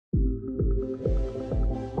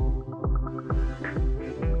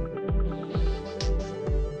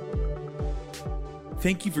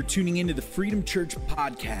Thank you for tuning into the Freedom Church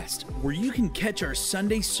podcast, where you can catch our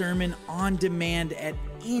Sunday sermon on demand at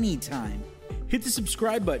any time. Hit the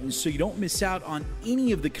subscribe button so you don't miss out on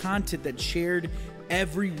any of the content that's shared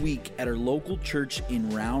every week at our local church in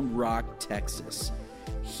Round Rock, Texas.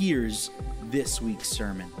 Here's this week's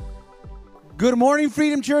sermon. Good morning,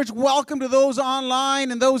 Freedom Church. Welcome to those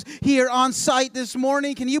online and those here on site this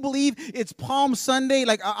morning. Can you believe it's Palm Sunday?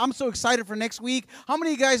 I'm so excited for next week. How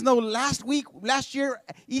many of you guys know last year,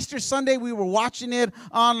 Easter Sunday, we were watching it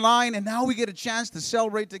online, and now we get a chance to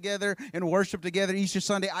celebrate together and worship together Easter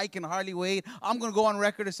Sunday. I can hardly wait. I'm going to go on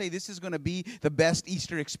record to say this is going to be the best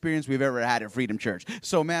Easter experience we've ever had at Freedom Church.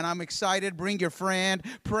 So, man, I'm excited. Bring your friend.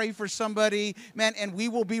 Pray for somebody. Man, and we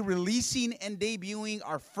will be releasing and debuting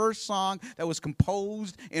our first song that was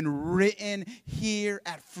composed and written here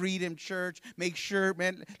at Freedom Church. Make sure,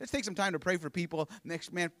 man, let's take some time to pray for people.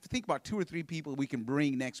 Think about 2 or 3 people we can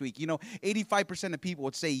bring next week. 85% of people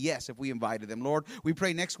would say yes if we invited them. Lord, we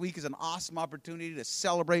pray next week is an awesome opportunity to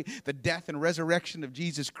celebrate the death and resurrection of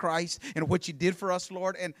Jesus Christ and what you did for us,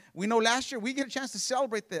 Lord. And we know last year we get a chance to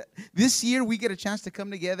celebrate that. This year we get a chance to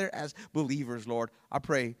come together as believers, Lord. I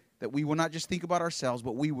pray that we will not just think about ourselves,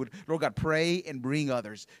 but we would, Lord God, pray and bring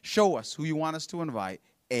others. Show us who you want us to invite.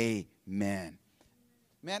 Amen.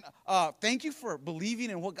 Man, thank you for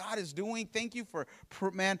believing in what God is doing. Thank you for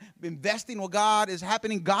investing in what God is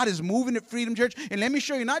happening. God is moving at Freedom Church. And let me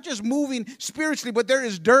show you, not just moving spiritually, but there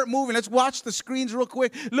is dirt moving. Let's watch the screens real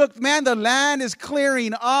quick. Look, man, the land is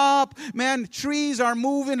clearing up. Man, trees are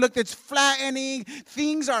moving. Look, it's flattening.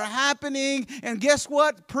 Things are happening. And guess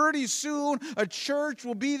what? Pretty soon, a church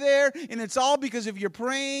will be there. And it's all because of your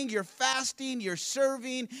praying, your fasting, your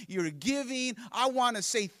serving, your giving. I want to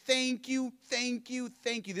say thank you, thank you,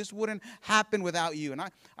 thank you. This wouldn't happen without you. And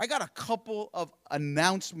I got a couple of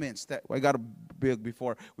announcements that I got to build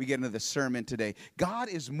before we get into the sermon today. God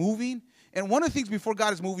is moving. And one of the things before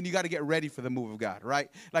God is moving, you got to get ready for the move of God, right?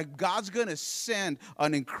 Like God's going to send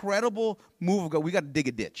an incredible move of God. We got to dig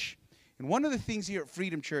a ditch. And one of the things here at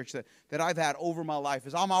Freedom Church that I've had over my life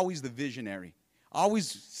is I'm always the visionary.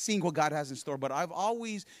 Always seeing what God has in store, but I've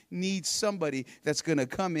always need somebody that's going to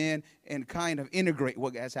come in and kind of integrate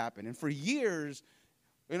what has happened. And for years,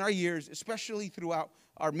 in our years, especially throughout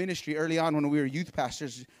our ministry early on when we were youth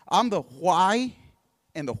pastors, I'm the why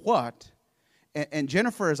and the what, and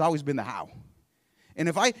Jennifer has always been the how. And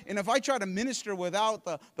if I try to minister without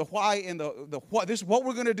the why and the what, this is what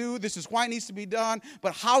we're going to do, this is why it needs to be done,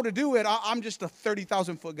 but how to do it, I'm just a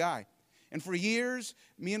 30,000-foot guy. And for years,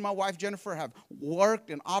 me and my wife, Jennifer, have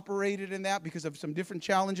worked and operated in that because of some different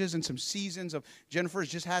challenges and some seasons of Jennifer's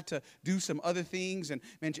just had to do some other things. And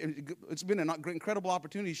man, it's been an incredible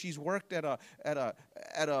opportunity. She's worked at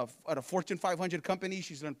a Fortune 500 company.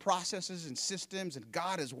 She's learned processes and systems, and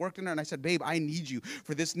God has worked in her. And I said, babe, I need you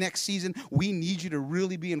for this next season. We need you to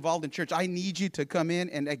really be involved in church. I need you to come in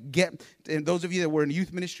and and those of you that were in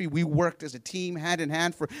youth ministry, we worked as a team, hand in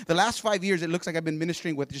hand. For the last 5 years, it looks like I've been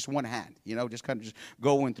ministering with just one hand. Just kind of just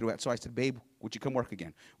going through it. So I said, babe, would you come work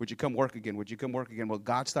again? Would you come work again? Would you come work again? Well,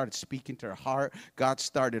 God started speaking to her heart. God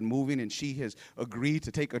started moving, and she has agreed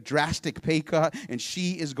to take a drastic pay cut, and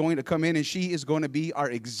she is going to come in, and she is going to be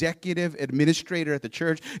our executive administrator at the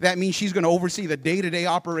church. That means she's going to oversee the day-to-day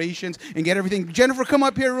operations and get everything. Jennifer, come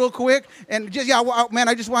up here real quick. And man,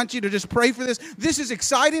 I just want you to just pray for this. This is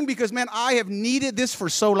exciting because, man, I have needed this for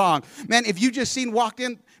so long. Man, if you just walked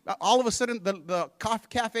in, all of a sudden, the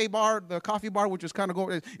coffee bar, which was kind of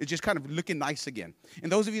going, is just kind of looking nice again.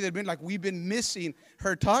 And those of you that have been we've been missing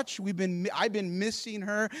her touch. I've been missing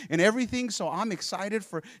her and everything. So I'm excited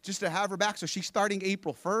for just to have her back. So she's starting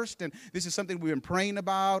April 1st, and this is something we've been praying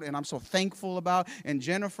about, and I'm so thankful about. And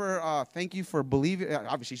Jennifer, thank you for believing.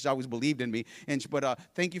 Obviously, she's always believed in me. But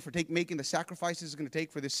thank you for making the sacrifices it's going to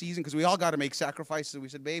take for this season, because we all got to make sacrifices. We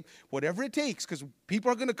said, babe, whatever it takes, because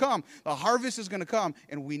people are going to come. The harvest is going to come,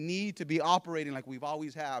 and we need to be operating like we've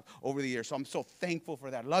always have over the years. So I'm so thankful for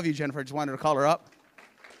that. Love you, Jennifer. I just wanted to call her up.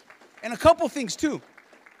 And a couple things, too.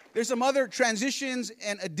 There's some other transitions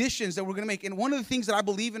and additions that we're going to make. And one of the things that I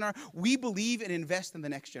believe in we believe and invest in the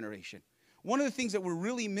next generation. One of the things that we're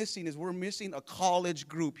really missing is we're missing a college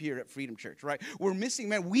group here at Freedom Church, right? We're missing,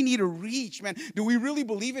 man, we need to reach, man. Do we really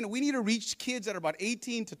believe in it? We need to reach kids that are about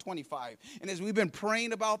 18 to 25. And as we've been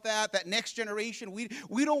praying about that next generation,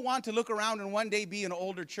 we don't want to look around and one day be an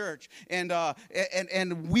older church. And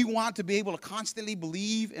we want to be able to constantly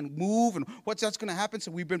believe and move and that's going to happen. So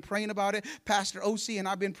we've been praying about it. Pastor O.C. and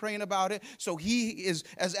I've been praying about it. So he is,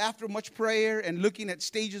 as after much prayer and looking at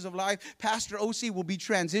stages of life, Pastor O.C. will be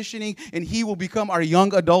transitioning, and he will become our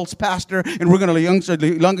young adults pastor, and we're going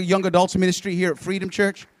to young adults ministry here at Freedom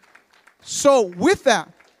Church. So with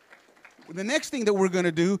that, the next thing that we're going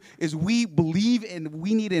to do is we believe and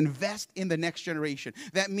we need to invest in the next generation.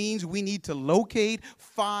 That means we need to locate,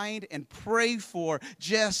 find, and pray for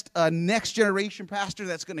just a next generation pastor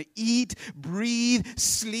that's going to eat, breathe,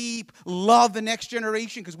 sleep, love the next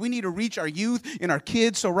generation, because we need to reach our youth and our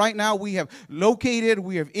kids. So right now we have located,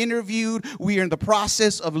 we have interviewed, we are in the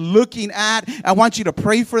process of looking at. I want you to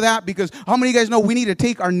pray for that, because how many of you guys know we need to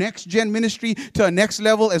take our next gen ministry to a next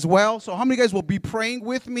level as well? So how many of you guys will be praying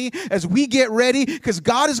with me as we get ready, because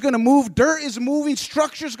God is going to move. Dirt is moving.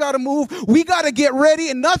 Structure's got to move. We got to get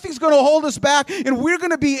ready, and nothing's going to hold us back, and we're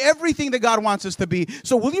going to be everything that God wants us to be.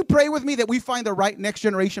 So will you pray with me that we find the right next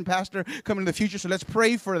generation pastor coming in the future? So let's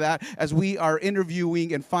pray for that as we are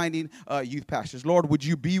interviewing and finding youth pastors. Lord, would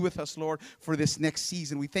you be with us, Lord, for this next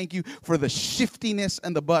season? We thank you for the shiftiness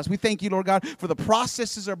and the buzz. We thank you, Lord God, for the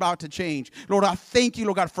processes are about to change. Lord, I thank you,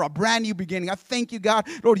 Lord God, for a brand new beginning. I thank you, God.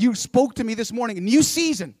 Lord, you spoke to me this morning, a new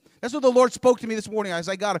season. That's what the Lord spoke to me this morning as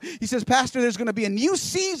I got it. He says, Pastor, there's going to be a new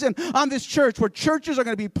season on this church where churches are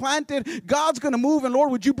going to be planted. God's going to move. And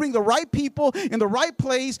Lord, would you bring the right people in the right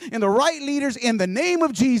place, in the right leaders, in the name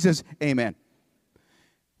of Jesus. Amen.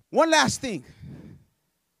 One last thing.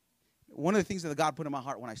 One of the things that God put in my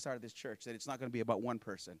heart when I started this church, that it's not going to be about one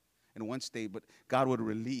person in one state, but God would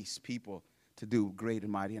release people to do great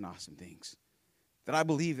and mighty and awesome things. That I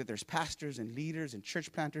believe that there's pastors and leaders and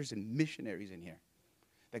church planters and missionaries in here.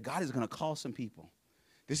 That God is going to call some people.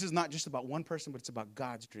 This is not just about one person, but it's about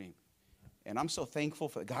God's dream. And I'm so thankful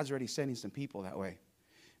for God's already sending some people that way.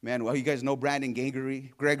 Man, well, you guys know Brandon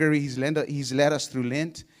Gregory. He's led us through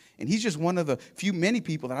Lent. And he's just one of the many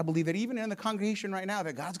people that I believe that even in the congregation right now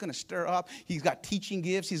that God's going to stir up. He's got teaching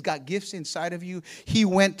gifts. He's got gifts inside of you. He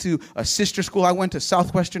went to a sister school. I went to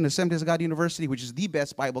Southwestern Assemblies of God University, which is the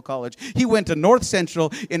best Bible college. He went to North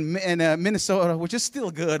Central in Minnesota, which is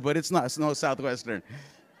still good, but it's not. It's no Southwestern.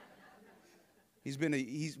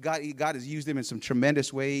 God has used him in some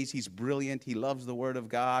tremendous ways. He's brilliant. He loves the Word of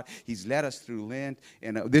God. He's led us through Lent.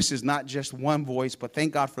 And this is not just one voice, but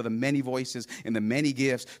thank God for the many voices and the many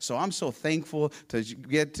gifts. So I'm so thankful to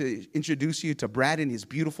get to introduce you to Brandon, his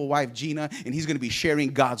beautiful wife, Gina, and he's going to be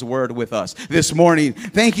sharing God's Word with us this morning.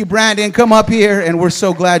 Thank you, Brandon. Come up here, and we're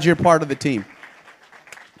so glad you're part of the team.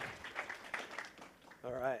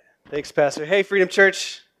 All right. Thanks, Pastor. Hey, Freedom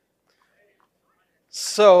Church.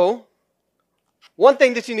 So, one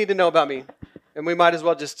thing that you need to know about me, and we might as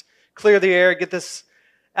well just clear the air, get this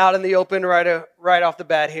out in the open right off the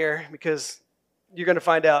bat here, because you're going to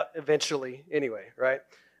find out eventually anyway, right?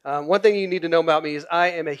 One thing you need to know about me is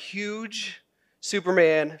I am a huge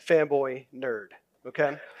Superman fanboy nerd,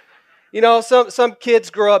 okay? You know, some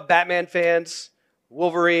kids grow up Batman fans,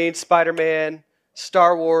 Wolverine, Spider-Man,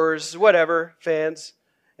 Star Wars, whatever fans,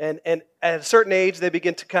 and at a certain age, they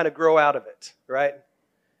begin to kind of grow out of it, right?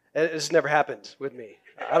 It's never happened with me.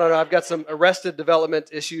 I don't know. I've got some arrested development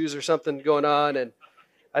issues or something going on, and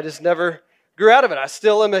I just never grew out of it. I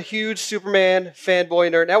still am a huge Superman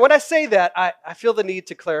fanboy nerd. Now, when I say that, I feel the need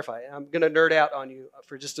to clarify. I'm going to nerd out on you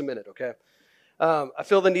for just a minute, okay? I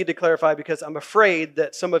feel the need to clarify because I'm afraid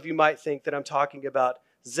that some of you might think that I'm talking about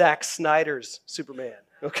Zack Snyder's Superman,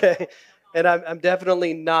 okay? And I'm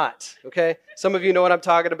definitely not, okay? Some of you know what I'm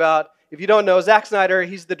talking about. If you don't know, Zack Snyder,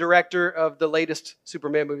 he's the director of the latest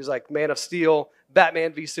Superman movies like Man of Steel,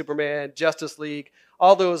 Batman v Superman, Justice League,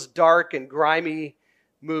 all those dark and grimy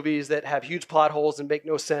movies that have huge plot holes and make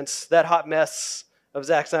no sense. That hot mess of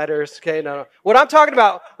Zack Snyder's, okay? No. What I'm talking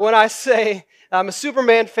about when I say I'm a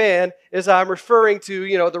Superman fan is I'm referring to,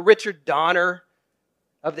 you know, the Richard Donner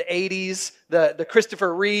of the 80s, the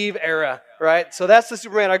Christopher Reeve era, right? So that's the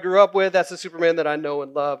Superman I grew up with. That's the Superman that I know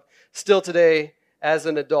and love still today as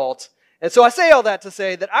an adult. And so I say all that to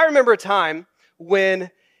say that I remember a time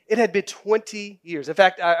when it had been 20 years. In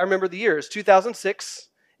fact, I remember the years, 2006,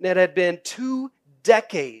 and it had been 2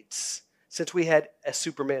 decades since we had a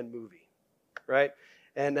Superman movie, right?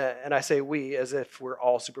 And I say we as if we're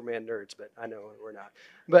all Superman nerds, but I know we're not.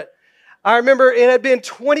 But I remember it had been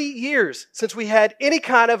 20 years since we had any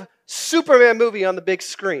kind of Superman movie on the big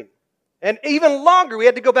screen. And even longer, we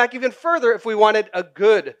had to go back even further if we wanted a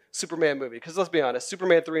good Superman movie. Because let's be honest,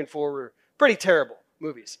 Superman 3 and 4 were pretty terrible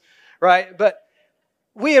movies, right? But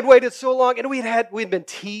we had waited so long, and we'd been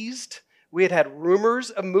teased. We had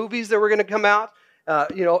rumors of movies that were going to come out.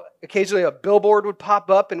 Occasionally a billboard would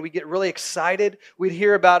pop up, and we'd get really excited. We'd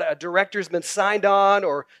hear about a director's been signed on,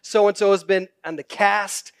 or so-and-so has been on the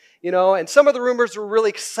cast, you know. And some of the rumors were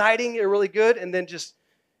really exciting and really good, and then just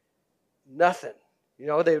nothing. You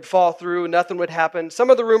know, they would fall through, nothing would happen. Some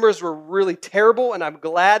of the rumors were really terrible, and I'm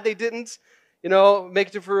glad they didn't, you know, make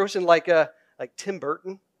it to fruition, like Tim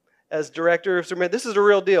Burton as director of Superman. This is a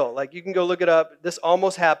real deal. Like, you can go look it up. This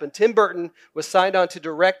almost happened. Tim Burton was signed on to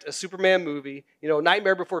direct a Superman movie.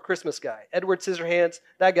 Nightmare Before Christmas guy. Edward Scissorhands,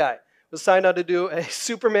 that guy was signed on to do a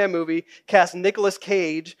Superman movie, cast Nicolas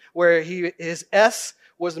Cage, where his S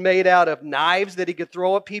was made out of knives that he could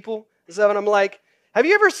throw at people. And I'm like, have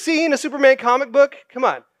you ever seen a Superman comic book? Come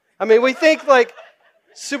on. I mean, we think like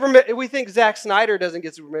Superman. We think Zack Snyder doesn't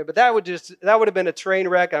get Superman, but that would have been a train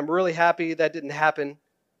wreck. I'm really happy that didn't happen.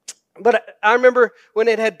 But I remember when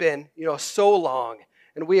it had been, so long,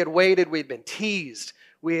 and we had waited. We'd been teased.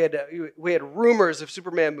 We had rumors of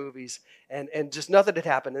Superman movies, and just nothing had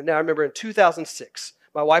happened. And now I remember in 2006,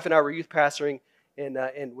 my wife and I were youth pastoring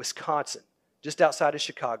in Wisconsin, just outside of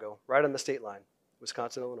Chicago, right on the state line,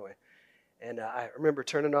 Wisconsin, Illinois. And I remember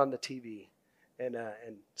turning on the TV and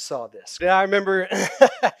saw this. And I remember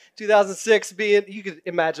 2006 you could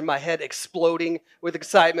imagine my head exploding with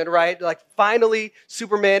excitement, right? Like, finally,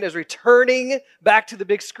 Superman is returning back to the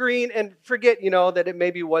big screen. And forget, that it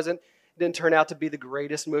maybe didn't turn out to be the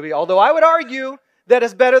greatest movie. Although I would argue that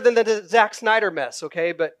it's better than the Zack Snyder mess,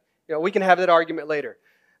 okay? But, we can have that argument later.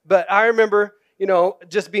 But I remember,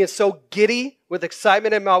 just being so giddy with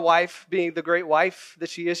excitement, and my wife, being the great wife that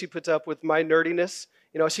she is, she puts up with my nerdiness.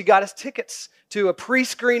 She got us tickets to a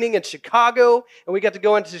pre-screening in Chicago, and we got to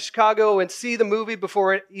go into Chicago and see the movie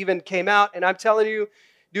before it even came out. And I'm telling you,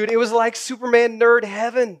 dude, it was like Superman nerd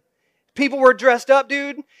heaven. People were dressed up,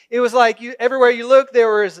 dude. It was like everywhere you look,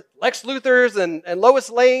 there was Lex Luthors and Lois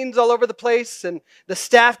Lanes all over the place, and the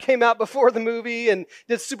staff came out before the movie and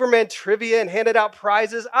did Superman trivia and handed out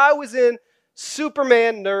prizes. I was in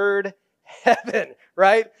Superman nerd heaven,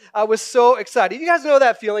 right? I was so excited. You guys know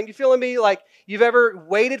that feeling? You feeling me like you've ever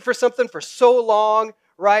waited for something for so long,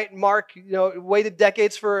 right? Mark, waited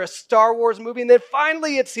decades for a Star Wars movie, and then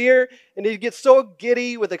finally it's here, and you get so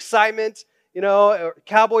giddy with excitement.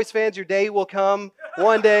 Cowboys fans, your day will come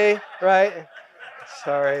one day, right?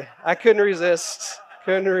 Sorry, I couldn't resist.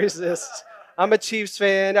 I'm a Chiefs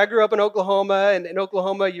fan. I grew up in Oklahoma, and in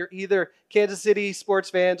Oklahoma, you're either Kansas City sports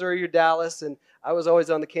fans or you're Dallas, and I was always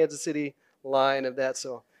on the Kansas City line of that,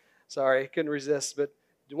 so sorry, couldn't resist. But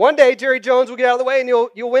one day, Jerry Jones will get out of the way, and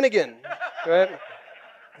you'll win again, right?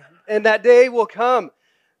 And that day will come,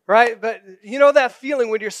 right? But that feeling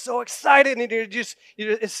when you're so excited and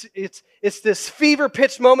it's this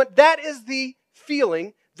fever-pitched moment. That is the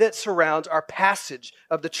feeling that surrounds our passage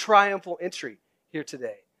of the triumphal entry here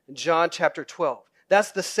today in John chapter 12.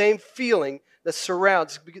 That's the same feeling that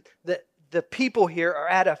surrounds the people here are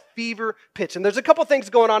at a fever pitch. And there's a couple things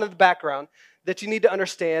going on in the background that you need to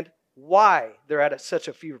understand why they're at such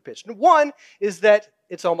a fever pitch. And one is that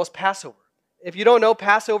it's almost Passover. If you don't know,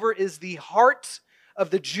 Passover is the heart of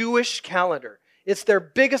the Jewish calendar. It's their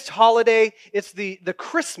biggest holiday. It's the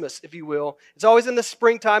Christmas, if you will. It's always in the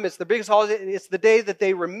springtime. It's the biggest holiday. It's the day that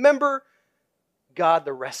they remember God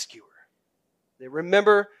the rescuer. They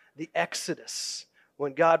remember the Exodus,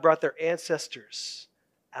 when God brought their ancestors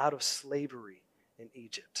out of slavery in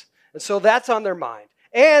Egypt. And so that's on their mind.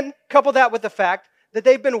 And couple that with the fact that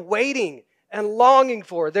they've been waiting and longing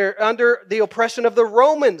for. They're under the oppression of the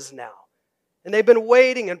Romans now. And they've been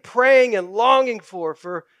waiting and praying and longing for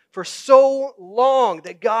so long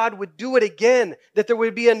that God would do it again, that there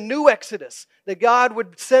would be a new Exodus, that God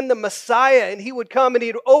would send the Messiah and he would come and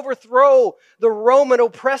he'd overthrow the Roman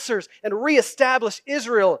oppressors and reestablish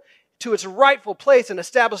Israel to its rightful place and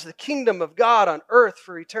establish the kingdom of God on earth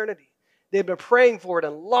for eternity. They've been praying for it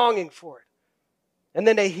and longing for it. And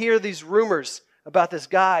then they hear these rumors about this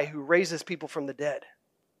guy who raises people from the dead.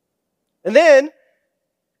 And then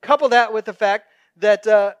couple that with the fact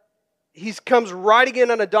that he comes riding in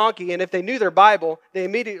on a donkey, and if they knew their Bible, they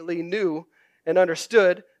immediately knew and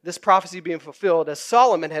understood this prophecy being fulfilled, as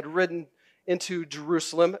Solomon had ridden into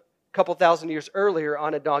Jerusalem a couple thousand years earlier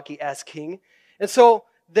on a donkey as king. And so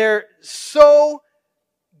they're so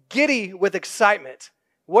giddy with excitement.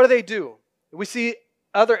 What do? We see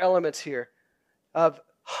other elements here of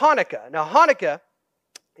Hanukkah. Now, Hanukkah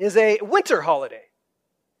is a winter holiday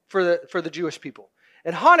for the Jewish people.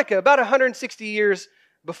 And Hanukkah, about 160 years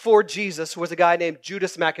before Jesus, was a guy named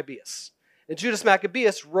Judas Maccabeus. And Judas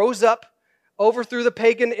Maccabeus rose up, overthrew the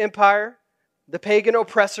pagan empire, the pagan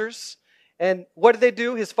oppressors. And what did they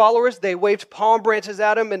do? His followers, they waved palm branches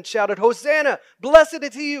at him and shouted, "Hosanna! Blessed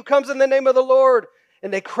is he who comes in the name of the Lord."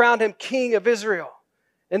 And they crowned him king of Israel.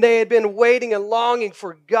 And they had been waiting and longing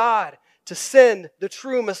for God to send the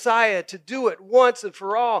true Messiah to do it once and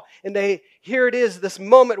for all. And here it is, this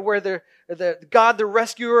moment where the God the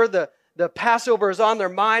rescuer, the The Passover is on their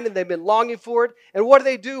mind and they've been longing for it. And what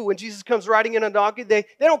do when Jesus comes riding in on a donkey? They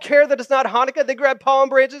don't care that it's not Hanukkah. They grab palm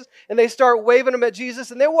branches and they start waving them at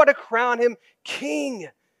Jesus and they want to crown him king.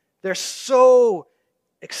 They're so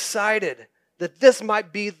excited that this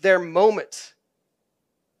might be their moment.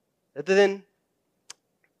 And then,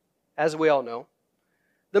 as we all know,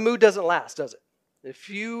 the mood doesn't last, does it? In a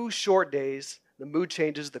few short days, the mood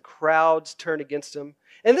changes, the crowds turn against him.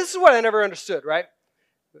 And this is what I never understood, right?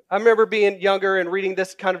 I remember being younger and reading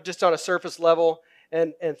this kind of just on a surface level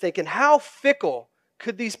and thinking, how fickle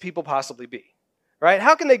could these people possibly be, right?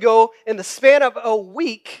 How can they go in the span of a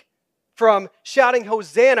week from shouting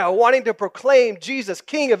Hosanna, wanting to proclaim Jesus,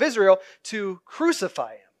 King of Israel, to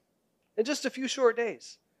crucify him in just a few short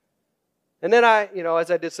days? And then as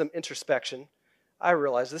I did some introspection, I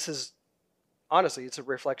realized this is, honestly, it's a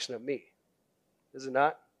reflection of me. Is it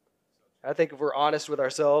not? I think if we're honest with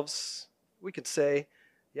ourselves, we could say,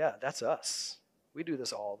 yeah, that's us. We do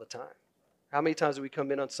this all the time. How many times do we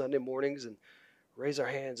come in on Sunday mornings and raise our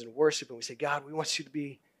hands and worship and we say, God, we want you to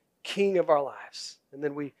be king of our lives. And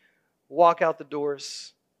then we walk out the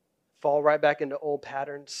doors, fall right back into old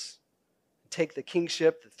patterns, take the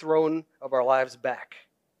kingship, the throne of our lives back.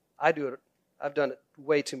 I do it. I've done it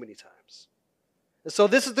way too many times. And so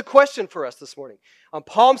this is the question for us this morning. On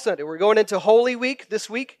Palm Sunday, we're going into Holy Week this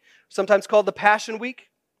week, sometimes called the Passion Week.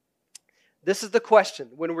 This is the question.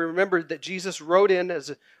 When we remember that Jesus rode in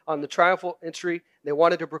on the triumphal entry, they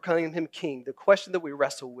wanted to proclaim him king. The question that we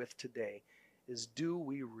wrestle with today is, do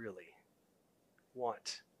we really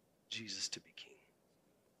want Jesus to be king?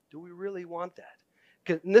 Do we really want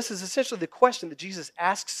that? And this is essentially the question that Jesus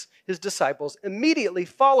asks his disciples immediately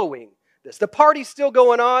following this. The party's still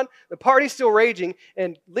going on, the party's still raging,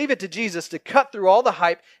 and leave it to Jesus to cut through all the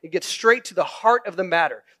hype and get straight to the heart of the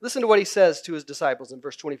matter. Listen to what he says to his disciples in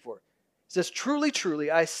verse 24. He says, truly,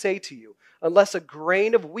 truly, I say to you, unless a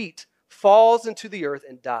grain of wheat falls into the earth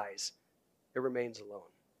and dies, it remains alone.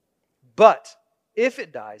 But if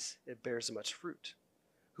it dies, it bears much fruit.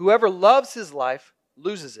 Whoever loves his life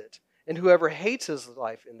loses it, and whoever hates his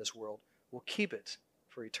life in this world will keep it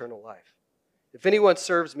for eternal life. If anyone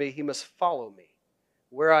serves me, he must follow me.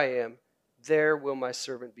 Where I am, there will my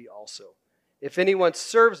servant be also. If anyone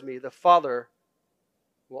serves me, the Father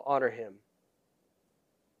will honor him.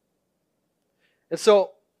 And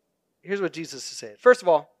so, here's what Jesus is saying. First of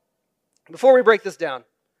all, before we break this down,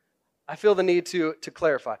 I feel the need to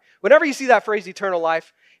clarify. Whenever you see that phrase, eternal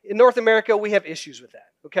life, in North America, we have issues with that,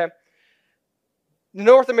 okay? In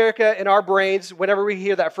North America, in our brains, whenever we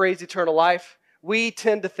hear that phrase, eternal life, we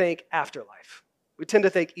tend to think afterlife. We tend to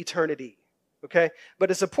think eternity, okay?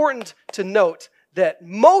 But it's important to note that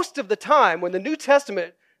most of the time when the New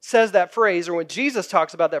Testament says that phrase, or when Jesus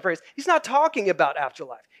talks about that phrase, he's not talking about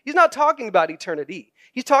afterlife. He's not talking about eternity.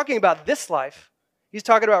 He's talking about this life. He's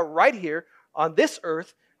talking about right here on this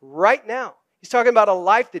earth, right now. He's talking about a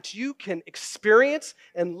life that you can experience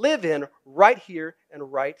and live in right here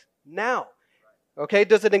and right now. Okay,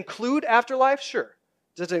 does it include afterlife? Sure.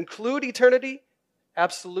 Does it include eternity?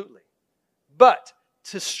 Absolutely. But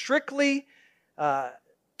to strictly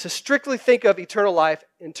think of eternal life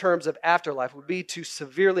in terms of afterlife would be to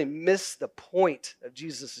severely miss the point of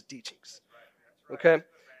Jesus' teachings. Okay?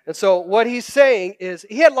 And so what he's saying is,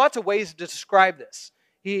 he had lots of ways to describe this.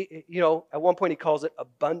 At one point he calls it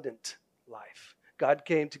abundant life. God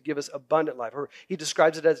came to give us abundant life. Or he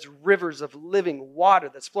describes it as rivers of living water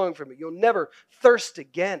that's flowing from it. You'll never thirst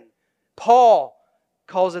again. Paul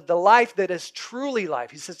calls it the life that is truly life.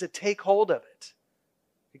 He says to take hold of it.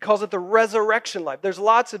 He calls it the resurrection life. There's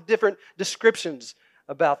lots of different descriptions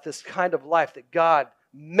about this kind of life that God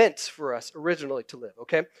meant for us originally to live,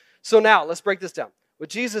 okay? So now, let's break this down. What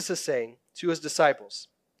Jesus is saying to his disciples,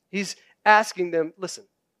 he's asking them, listen,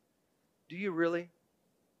 do you really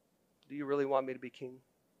want me to be king?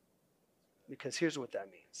 Because here's what that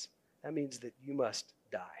means. That means that you must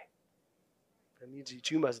die. That means that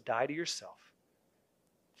you must die to yourself.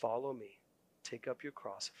 Follow me. Take up your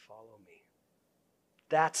cross. Follow me.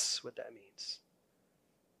 That's what that means.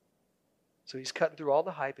 So he's cutting through all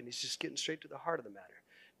the hype and he's just getting straight to the heart of the matter.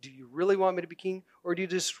 Do you really want me to be king, or do you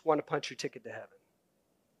just want to punch your ticket to heaven?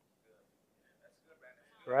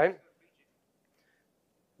 Right?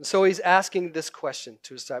 And so he's asking this question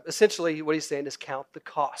to his disciples. Essentially, what he's saying is count the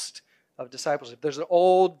cost of discipleship. There's an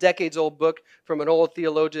decades-old book from an old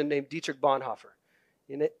theologian named Dietrich Bonhoeffer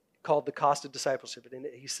in it called The Cost of Discipleship. And in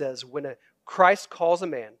it he says, when Christ calls a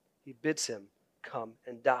man, he bids him come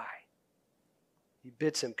and die. He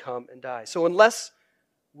bids him come and die. So unless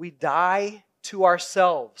we die to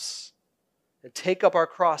ourselves and take up our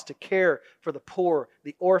cross to care for the poor,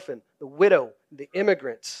 the orphan, the widow, the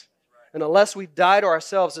immigrants, And unless we die to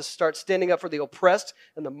ourselves to start standing up for the oppressed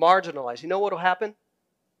and the marginalized, you know what will happen?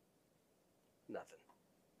 Nothing.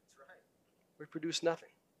 We produce nothing.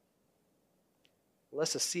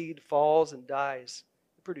 Unless a seed falls and dies,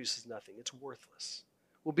 it produces nothing. It's worthless.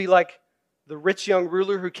 We'll be like the rich young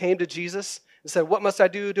ruler who came to Jesus and said, what must I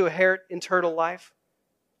do to inherit eternal life?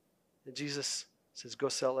 And Jesus says, go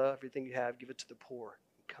sell everything you have, give it to the poor,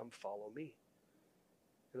 and come follow me.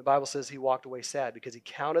 And the Bible says he walked away sad because he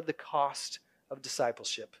counted the cost of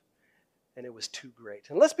discipleship, and it was too great.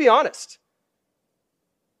 And let's be honest,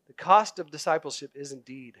 the cost of discipleship is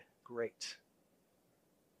indeed great.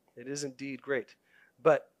 It is indeed great.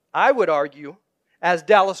 But I would argue, as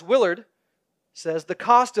Dallas Willard says, the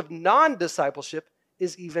cost of non-discipleship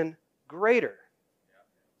is even greater.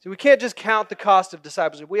 So we can't just count the cost of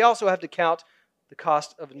discipleship. We also have to count the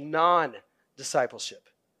cost of non-discipleship.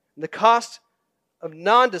 And the cost of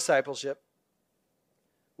non-discipleship,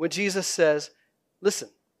 when Jesus says, listen,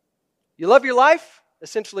 you love your life?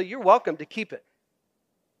 Essentially, you're welcome to keep it.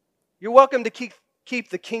 You're welcome to keep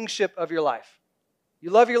the kingship of your life. You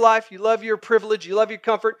love your life, you love your privilege, you love your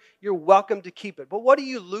comfort, you're welcome to keep it. But what do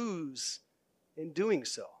you lose in doing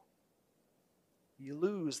so? You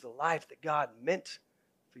lose the life that God meant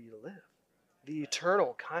for you to live, the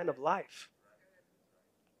eternal kind of life.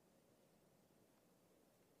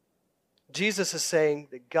 Jesus is saying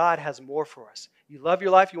that God has more for us. You love your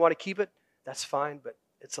life, you want to keep it, that's fine, but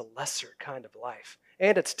it's a lesser kind of life.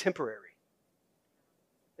 And it's temporary.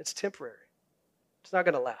 It's temporary. It's not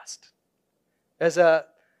going to last. As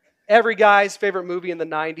every guy's favorite movie in the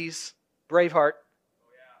 90s, Braveheart,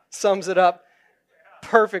 sums it up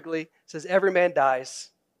perfectly. It says, every man dies,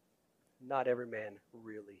 not every man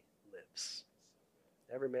really lives.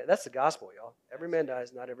 Every man, that's the gospel, y'all. Every man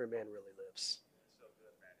dies, not every man really lives.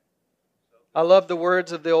 I love the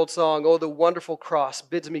words of the old song, oh, the wonderful cross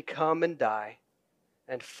bids me come and die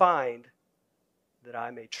and find that I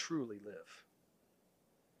may truly live.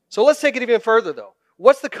 So let's take it even further, though.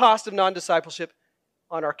 What's the cost of non-discipleship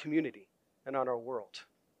on our community and on our world?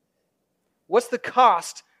 What's the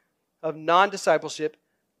cost of non-discipleship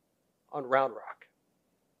on Round Rock?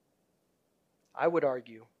 I would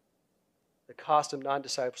argue the cost of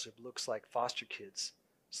non-discipleship looks like foster kids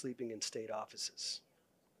sleeping in state offices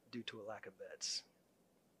due to a lack of beds.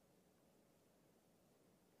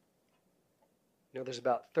 You know, there's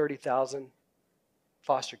about 30,000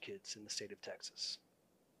 foster kids in the state of Texas.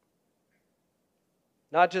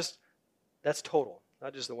 That's total,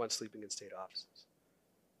 not just the ones sleeping in state offices.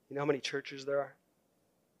 You know how many churches there are?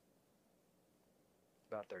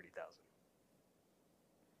 About 30,000.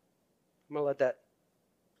 I'm going to let that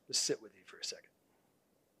just sit with you for a second.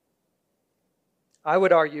 I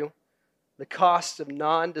would argue the cost of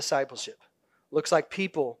non-discipleship looks like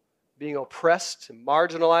people being oppressed and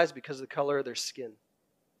marginalized because of the color of their skin.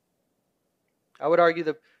 I would argue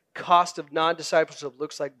the cost of non-discipleship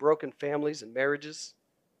looks like broken families and marriages.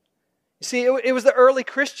 You see, it was the early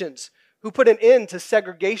Christians who put an end to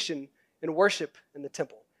segregation in worship in the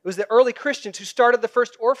temple. It was the early Christians who started the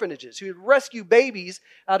first orphanages, who would rescue babies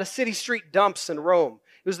out of city street dumps in Rome.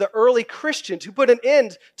 It was the early Christians who put an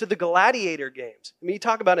end to the gladiator games. I mean, you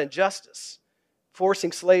talk about injustice,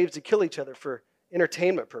 forcing slaves to kill each other for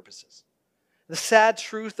entertainment purposes. The sad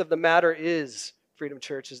truth of the matter is, Freedom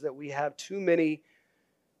Church, is that we have too many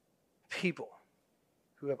people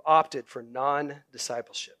who have opted for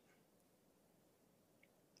non-discipleship.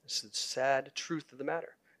 This is the sad truth of the matter.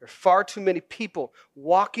 There are far too many people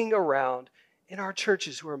walking around in our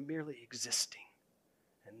churches who are merely existing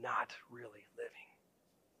and not really living.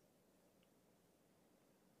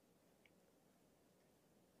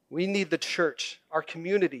 We need the church. Our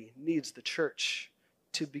community needs the church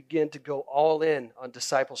to begin to go all in on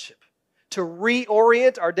discipleship, to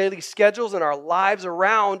reorient our daily schedules and our lives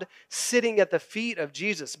around sitting at the feet of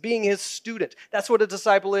Jesus, being his student. That's what a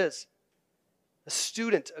disciple is. A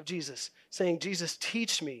student of Jesus, saying, Jesus,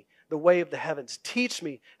 teach me the way of the heavens. Teach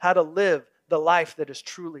me how to live the life that is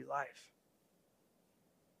truly life.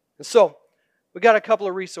 And so, we got a couple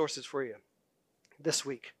of resources for you this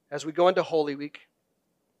week. As we go into Holy Week,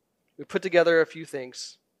 we put together a few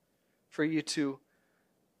things for you to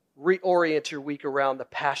reorient your week around the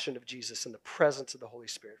passion of Jesus and the presence of the Holy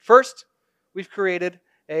Spirit. First, we've created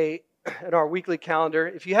in our weekly calendar.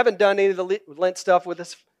 If you haven't done any of the Lent stuff with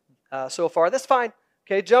us so far, that's fine.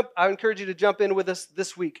 Okay, I encourage you to jump in with us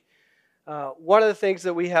this week. One of the things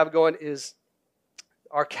that we have going is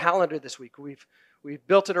our calendar this week. We've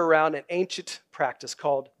built it around an ancient practice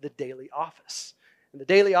called the daily office. And the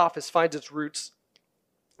daily office finds its roots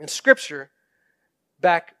in Scripture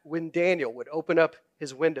back when Daniel would open up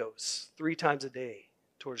his windows 3 times a day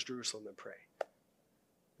towards Jerusalem and pray.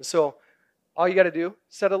 And so all you got to do,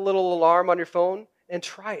 set a little alarm on your phone and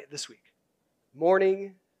try it this week.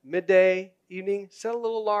 Morning, midday, evening, set a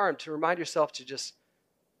little alarm to remind yourself to just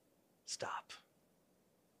stop.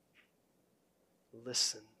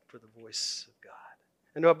 Listen for the voice of God.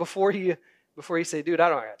 And before you say, dude, I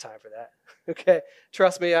don't got time for that. Okay?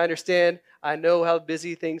 Trust me, I understand. I know how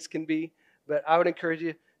busy things can be, but I would encourage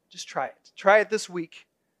you, just try it. Try it this week,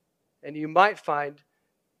 and you might find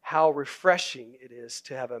how refreshing it is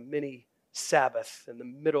to have a mini Sabbath in the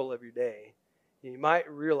middle of your day. You might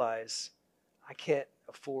realize, I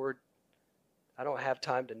don't have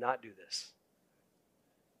time to not do this.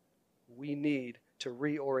 We need to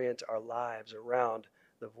reorient our lives around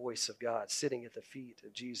the voice of God, sitting at the feet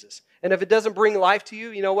of Jesus. And if it doesn't bring life to you,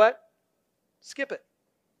 you know what? Skip it.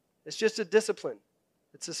 It's just a discipline.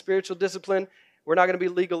 It's a spiritual discipline. We're not going to be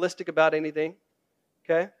legalistic about anything,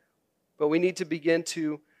 okay? But we need to begin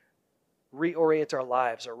to reorient our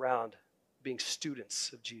lives around being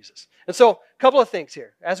students of Jesus. And so, a couple of things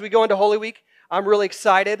here. As we go into Holy Week, I'm really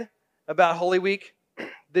excited about Holy Week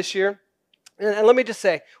this year. And let me just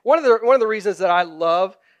say, one of the reasons that I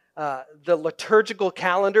love the liturgical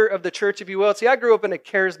calendar of the church, if you will. See, I grew up in a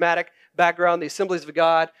charismatic background, the Assemblies of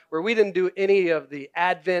God, where we didn't do any of the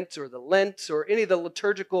Advent or the Lent or any of the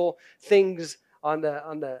liturgical things on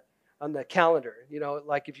the calendar. You know,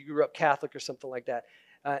 like if you grew up Catholic or something like that.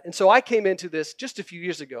 And so I came into this just a few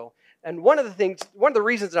years ago, and one of the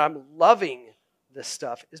reasons that I'm loving this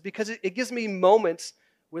stuff is because it gives me moments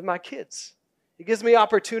with my kids. It gives me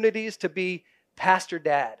opportunities to be pastor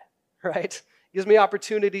dad, right? It gives me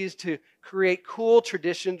opportunities to create cool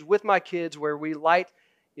traditions with my kids where we light,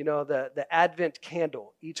 the Advent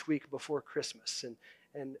candle each week before Christmas.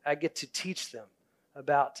 And I get to teach them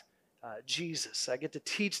about Jesus. I get to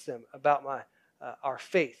teach them about our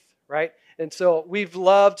faith, right? And so we've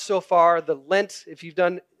loved so far the Lent, if you've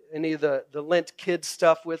done any of the Lent kids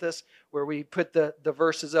stuff with us, where we put the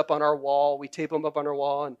verses up on our wall, we tape them up on our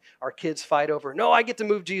wall, and our kids fight over, no, I get to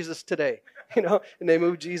move Jesus today, and they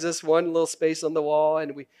move Jesus one little space on the wall,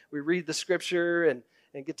 and we read the scripture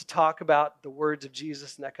and get to talk about the words of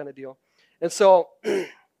Jesus and that kind of deal. And so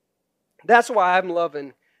that's why I'm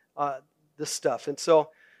loving this stuff. And so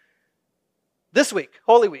this week,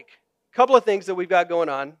 Holy Week, a couple of things that we've got going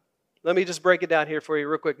on. Let me just break it down here for you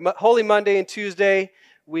real quick. Holy Monday and Tuesday,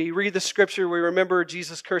 we read the scripture. We remember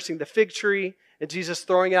Jesus cursing the fig tree and Jesus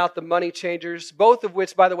throwing out the money changers, both of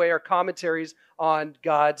which, by the way, are commentaries on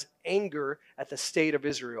God's anger at the state of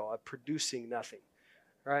Israel of producing nothing,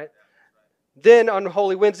 right? Then on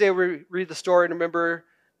Holy Wednesday, we read the story and remember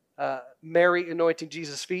Mary anointing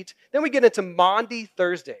Jesus' feet. Then we get into Maundy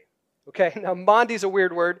Thursday. Okay, now Maundy is a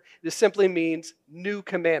weird word. This simply means new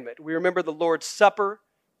commandment. We remember the Lord's Supper.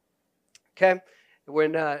 Okay,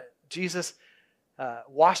 when Jesus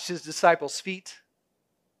washed his disciples' feet,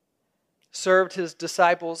 served his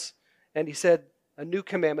disciples, and he said, a new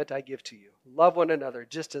commandment I give to you. Love one another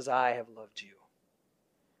just as I have loved you.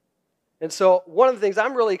 And so one of the things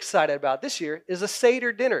I'm really excited about this year is a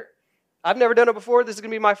Seder dinner. I've never done it before. This is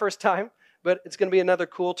going to be my first time, but it's going to be another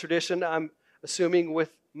cool tradition, I'm assuming,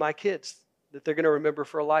 with my kids that they're going to remember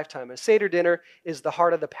for a lifetime. A Seder dinner is the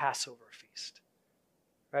heart of the Passover feast.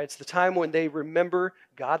 Right? It's the time when they remember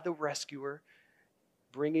God the rescuer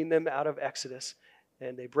bringing them out of Exodus,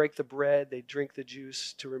 and they break the bread, they drink the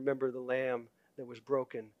juice to remember the lamb that was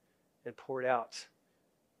broken and poured out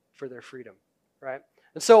for their freedom. Right?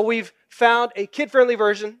 And so we've found a kid-friendly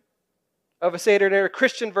version of a Seder dinner, a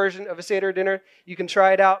Christian version of a Seder dinner. You can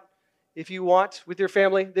try it out if you want with your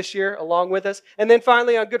family this year along with us. And then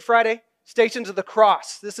finally on Good Friday, Stations of the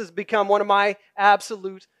Cross. This has become one of my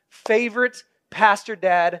absolute favorite pastor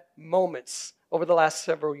dad moments over the last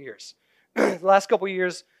several years. The last couple of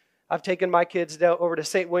years, I've taken my kids down over to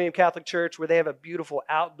St. William Catholic Church where they have a beautiful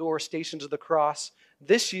outdoor Stations of the Cross.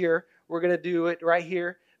 This year, we're going to do it right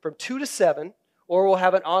here from 2 to 7, or we'll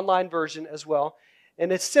have an online version as well.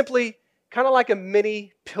 And it's simply kind of like a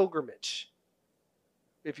mini pilgrimage,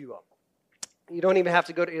 if you will. You don't even have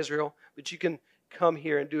to go to Israel, but you can come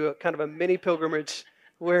here and do a kind of a mini pilgrimage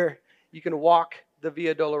where you can walk the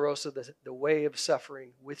Via Dolorosa, the way of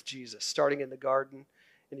suffering with Jesus, starting in the garden.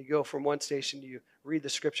 And you go from one station, you read the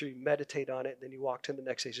scripture, you meditate on it, then you walk to the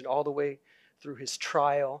next station, all the way through his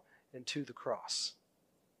trial and to the cross,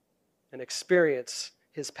 and experience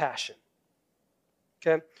his passion.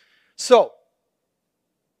 Okay? So,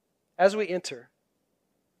 as we enter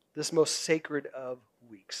this most sacred of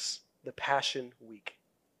weeks, the Passion Week,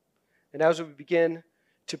 and as we begin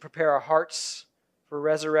to prepare our hearts for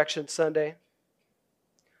Resurrection Sunday,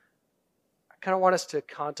 I kind of want us to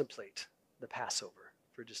contemplate the Passover.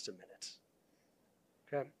 for just a minute.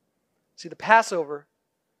 Okay? See, the Passover,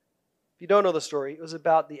 if you don't know the story, it was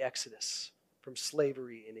about the Exodus from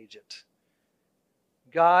slavery in Egypt.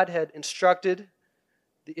 God had instructed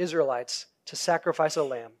the Israelites to sacrifice a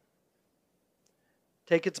lamb,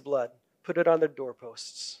 take its blood, put it on their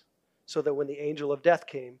doorposts, so that when the angel of death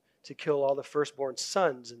came to kill all the firstborn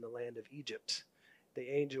sons in the land of Egypt, the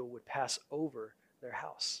angel would pass over their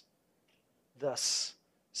house, thus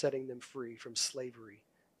setting them free from slavery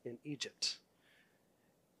in Egypt.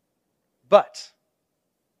 But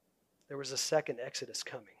there was a second Exodus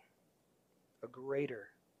coming, a greater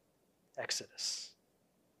Exodus.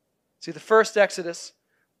 See, the first Exodus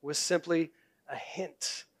was simply a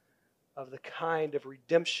hint of the kind of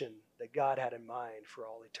redemption that God had in mind for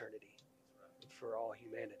all eternity, for all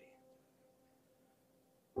humanity.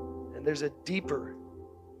 And there's a deeper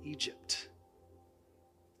Egypt,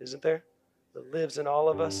 isn't there? That lives in all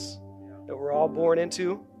of us, that we're all born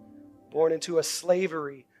into a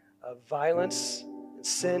slavery of violence and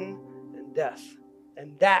sin and death.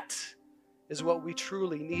 And that is what we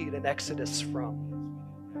truly need an exodus from.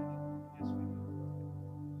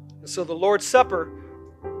 And so the Lord's Supper,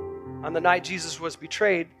 on the night Jesus was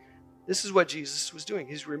betrayed, this is what Jesus was doing.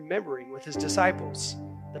 He's remembering with his disciples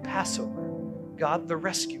the Passover, God the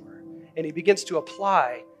rescuer. And he begins to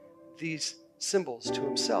apply these symbols to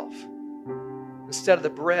himself. Instead of the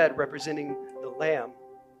bread representing the lamb,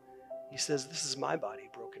 he says, this is my body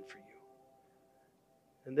broken for you.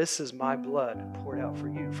 And this is my blood poured out for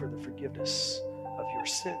you for the forgiveness of your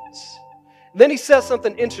sins. And then he says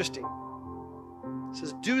something interesting. He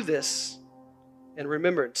says, do this in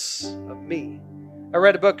remembrance of me. I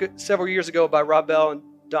read a book several years ago by Rob Bell and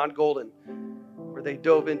Don Golden where they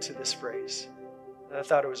dove into this phrase. And I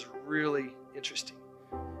thought it was really interesting.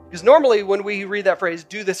 Because normally when we read that phrase,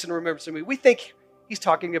 do this in remembrance of me, we think he's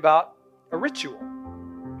talking about a ritual.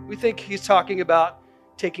 We think he's talking about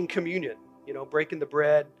taking communion, breaking the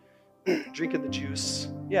bread, drinking the juice.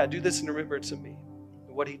 Yeah, do this in remembrance of me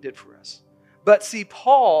and what he did for us. But see,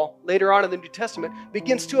 Paul, later on in the New Testament,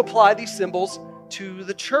 begins to apply these symbols to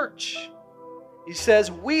the church. He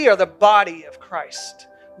says, we are the body of Christ.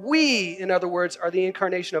 We, in other words, are the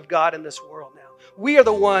incarnation of God in this world now. We are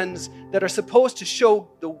the ones that are supposed to show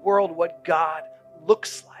the world what God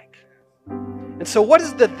looks like. And so what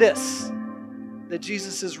is the this that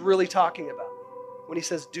Jesus is really talking about when he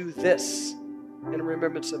says, do this in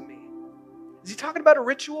remembrance of me? Is he talking about a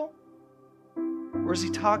ritual? Or is he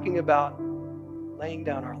talking about laying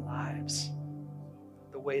down our lives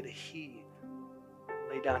the way that he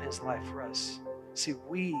laid down his life for us? See,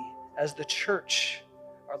 we as the church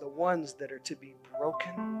are the ones that are to be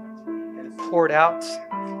broken and poured out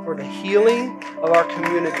for the healing of our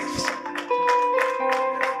communities.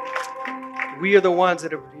 We are the ones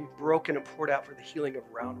that are to be broken and poured out for the healing of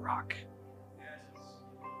Round Rock.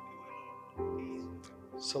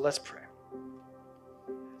 So let's pray.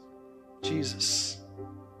 Jesus,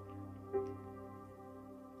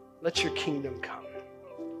 let your kingdom come.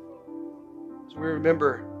 As we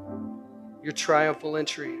remember your triumphal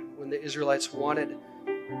entry when the Israelites wanted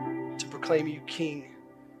to proclaim you king,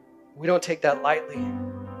 we don't take that lightly.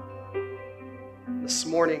 This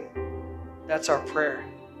morning, that's our prayer.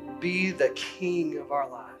 Be the king of our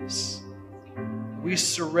lives. We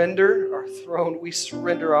surrender our throne. We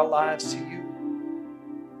surrender our lives to you.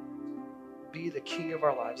 Be the king of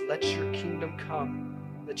our lives. Let your kingdom come,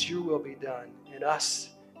 that your will be done in us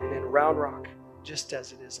and in Round Rock, just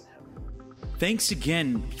as it is in heaven. Thanks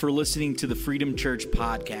again for listening to the Freedom Church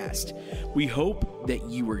podcast. We hope that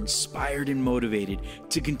you were inspired and motivated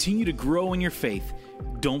to continue to grow in your faith.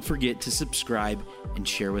 Don't forget to subscribe and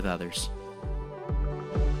share with others.